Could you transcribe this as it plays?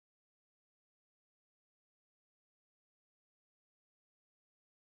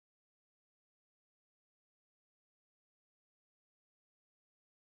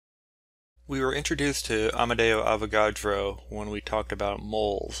We were introduced to Amedeo Avogadro when we talked about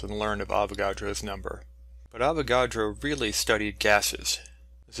moles and learned of Avogadro's number. But Avogadro really studied gases.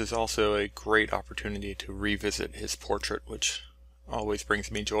 This is also a great opportunity to revisit his portrait, which always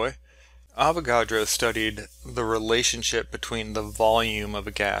brings me joy. Avogadro studied the relationship between the volume of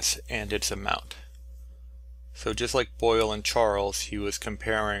a gas and its amount. So just like Boyle and Charles, he was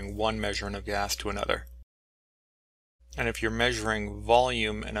comparing one measurement of gas to another. And if you're measuring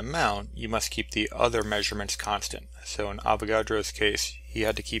volume and amount, you must keep the other measurements constant. So in Avogadro's case, he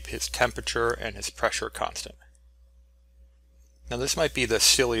had to keep his temperature and his pressure constant. Now this might be the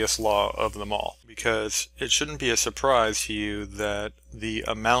silliest law of them all, because it shouldn't be a surprise to you that the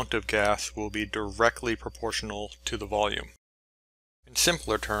amount of gas will be directly proportional to the volume. In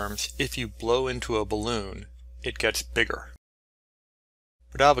simpler terms, if you blow into a balloon, it gets bigger.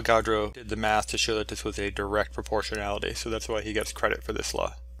 But Avogadro did the math to show that this was a direct proportionality, so that's why he gets credit for this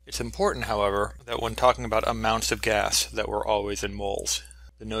law. It's important, however, that when talking about amounts of gas, that we're always in moles.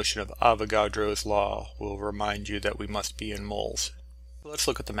 The notion of Avogadro's law will remind you that we must be in moles. Let's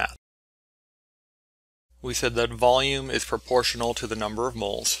look at the math. We said that volume is proportional to the number of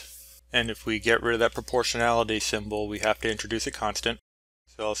moles, and if we get rid of that proportionality symbol, we have to introduce a constant.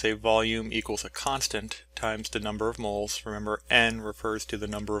 So I'll say volume equals a constant times the number of moles. Remember, N refers to the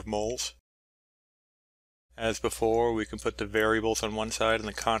number of moles. As before, we can put the variables on one side and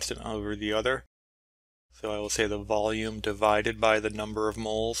the constant over the other. So I will say the volume divided by the number of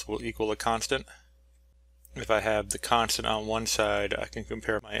moles will equal a constant. If I have the constant on one side, I can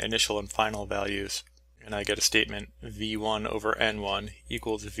compare my initial and final values, and I get a statement V1 over N1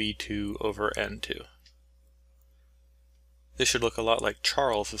 equals V2 over N2. This should look a lot like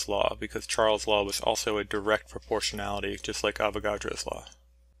Charles's law, because Charles' law was also a direct proportionality, just like Avogadro's law.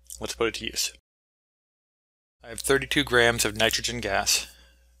 Let's put it to use. I have 32 grams of nitrogen gas,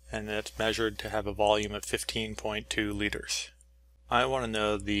 and it's measured to have a volume of 15.2 liters. I want to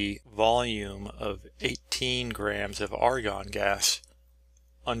know the volume of 18 grams of argon gas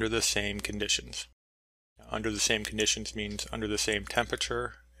under the same conditions. Now, under the same conditions means under the same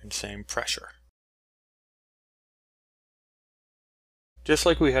temperature and same pressure. Just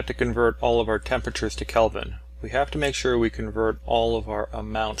like we had to convert all of our temperatures to Kelvin, we have to make sure we convert all of our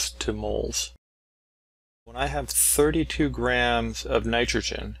amounts to moles. When I have 32 grams of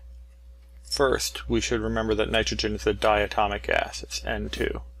nitrogen, first we should remember that nitrogen is a diatomic gas, it's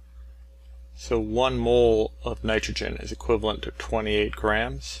N2. So 1 mole of nitrogen is equivalent to 28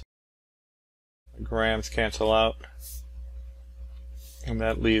 grams. The grams cancel out, and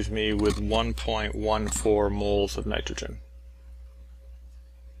that leaves me with 1.14 moles of nitrogen.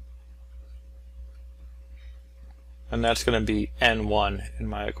 And that's going to be N1 in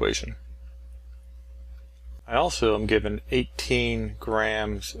my equation. I also am given 18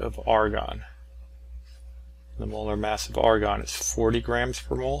 grams of argon. The molar mass of argon is 40 grams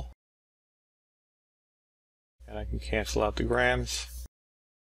per mole. And I can cancel out the grams.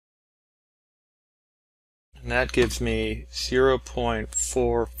 And that gives me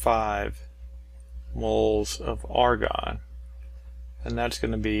 0.45 moles of argon. And that's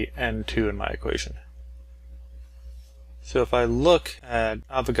going to be N2 in my equation. So if I look at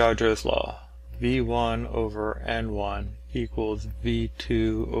Avogadro's law, V1 over N1 equals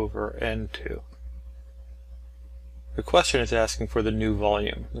V2 over N2. The question is asking for the new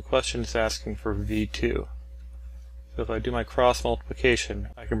volume. The question is asking for V2. So if I do my cross multiplication,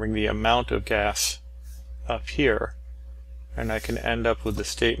 I can bring the amount of gas up here, and I can end up with the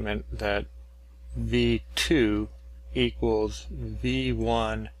statement that V2 equals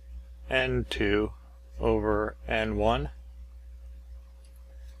V1 N2 over N1.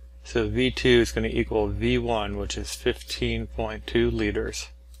 So V2 is going to equal V1, which is 15.2 liters,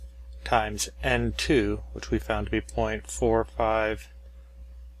 times N2, which we found to be 0.45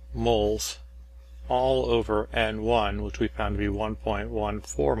 moles, all over N1, which we found to be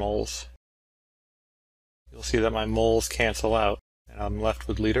 1.14 moles. You'll see that my moles cancel out, and I'm left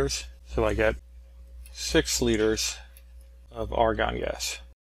with liters, so I get 6 liters of argon gas.